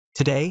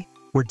Today,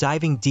 we're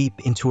diving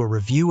deep into a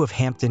review of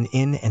Hampton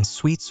Inn and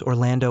Suites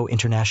Orlando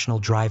International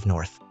Drive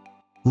North.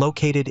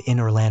 Located in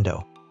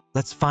Orlando,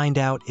 let's find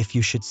out if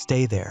you should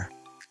stay there.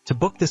 To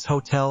book this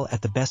hotel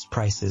at the best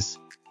prices,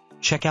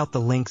 check out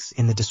the links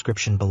in the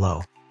description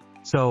below.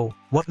 So,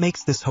 what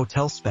makes this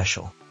hotel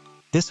special?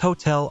 This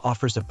hotel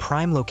offers a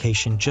prime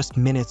location just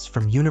minutes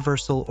from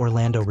Universal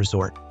Orlando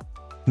Resort,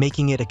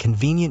 making it a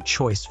convenient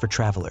choice for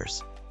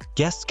travelers.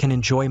 Guests can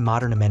enjoy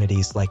modern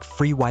amenities like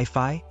free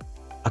Wi-Fi,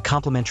 a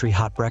complimentary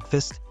hot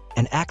breakfast,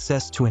 and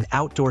access to an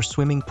outdoor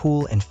swimming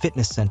pool and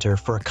fitness center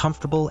for a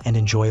comfortable and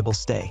enjoyable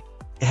stay.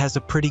 It has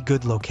a pretty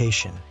good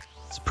location.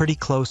 It's pretty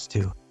close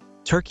to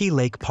Turkey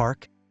Lake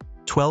Park,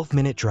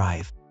 12-minute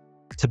drive,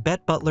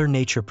 Tibet Butler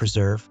Nature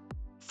Preserve,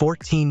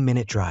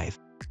 14-minute drive,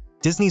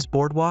 Disney's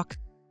Boardwalk,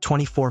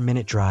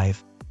 24-minute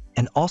drive,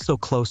 and also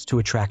close to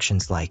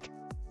attractions like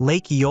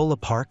Lake Eola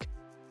Park,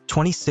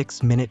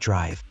 26-minute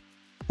drive,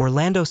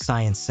 Orlando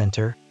Science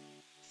Center,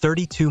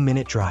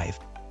 32-minute drive,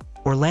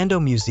 Orlando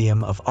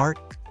Museum of Art,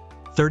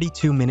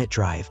 32-minute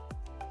drive.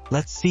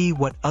 Let's see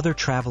what other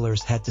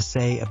travelers had to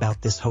say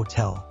about this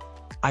hotel.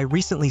 I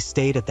recently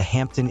stayed at the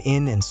Hampton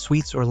Inn and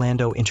Suites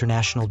Orlando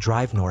International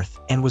Drive North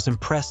and was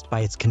impressed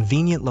by its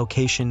convenient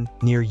location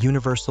near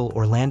Universal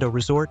Orlando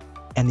Resort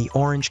and the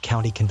Orange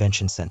County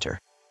Convention Center.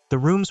 The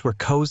rooms were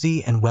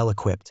cozy and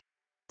well-equipped,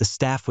 the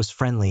staff was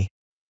friendly,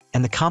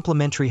 and the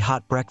complimentary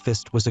hot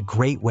breakfast was a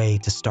great way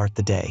to start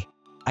the day.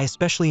 I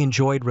especially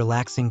enjoyed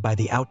relaxing by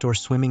the outdoor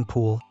swimming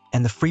pool,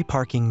 and the free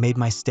parking made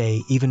my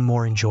stay even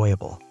more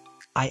enjoyable.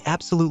 I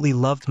absolutely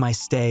loved my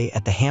stay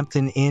at the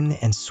Hampton Inn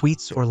and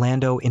Suites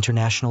Orlando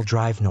International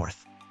Drive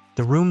North.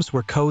 The rooms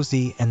were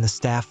cozy and the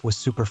staff was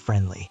super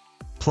friendly.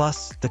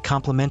 Plus, the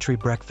complimentary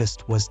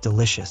breakfast was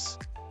delicious.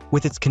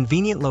 With its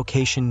convenient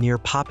location near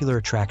popular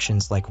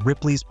attractions like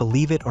Ripley's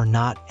Believe It or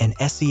Not and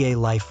SEA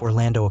Life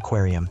Orlando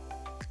Aquarium,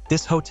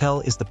 this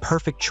hotel is the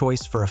perfect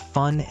choice for a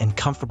fun and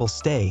comfortable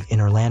stay in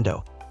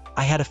Orlando.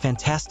 I had a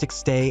fantastic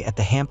stay at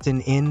the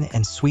Hampton Inn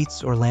and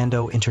Suites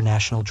Orlando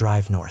International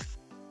Drive North.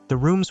 The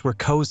rooms were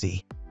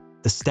cozy,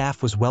 the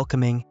staff was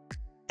welcoming,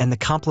 and the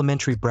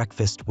complimentary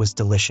breakfast was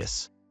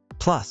delicious.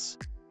 Plus,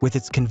 with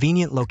its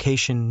convenient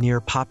location near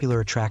popular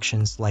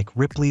attractions like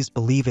Ripley's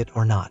Believe It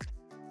or Not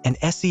and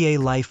SEA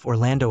Life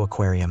Orlando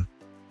Aquarium,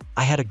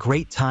 I had a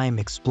great time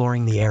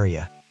exploring the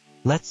area.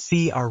 Let's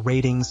see our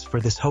ratings for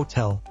this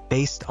hotel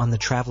based on the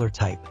traveler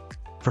type.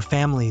 For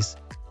families,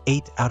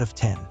 8 out of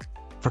 10.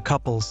 For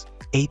couples,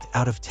 8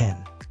 out of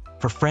 10.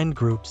 For friend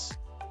groups,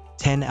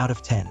 10 out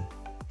of 10.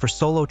 For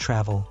solo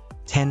travel,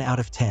 10 out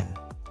of 10.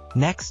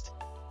 Next,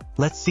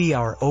 let's see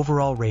our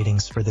overall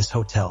ratings for this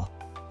hotel.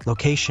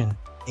 Location,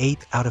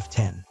 8 out of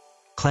 10.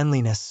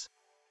 Cleanliness,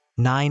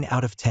 9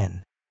 out of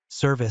 10.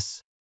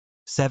 Service,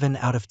 7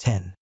 out of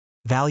 10.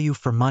 Value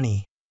for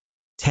money,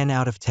 10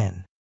 out of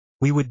 10.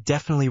 We would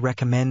definitely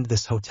recommend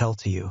this hotel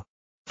to you.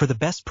 For the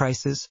best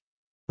prices,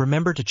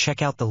 remember to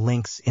check out the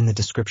links in the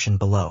description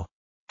below.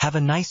 Have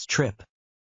a nice trip.